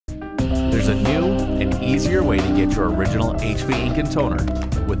There's a new and easier way to get your original HP ink and toner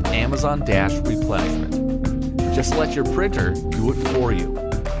with Amazon Dash replenishment. Just let your printer do it for you.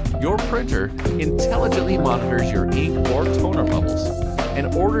 Your printer intelligently monitors your ink or toner levels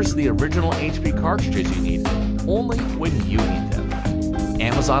and orders the original HP cartridges you need only when you need them.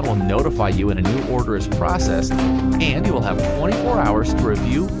 Amazon will notify you when a new order is processed, and you will have 24 hours to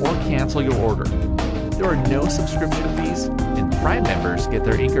review or cancel your order. There are no subscription fees, and Prime members get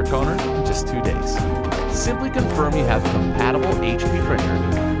their ink or toner in just 2 days. Simply confirm you have a compatible HP printer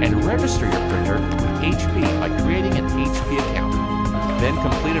and register your printer with HP by creating an HP account. Then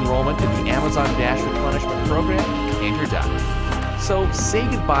complete enrollment in the Amazon Dash replenishment program, and you're done. So say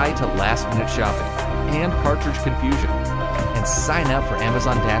goodbye to last-minute shopping and cartridge confusion, and sign up for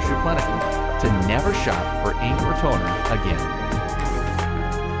Amazon Dash replenishment to never shop for ink or toner again.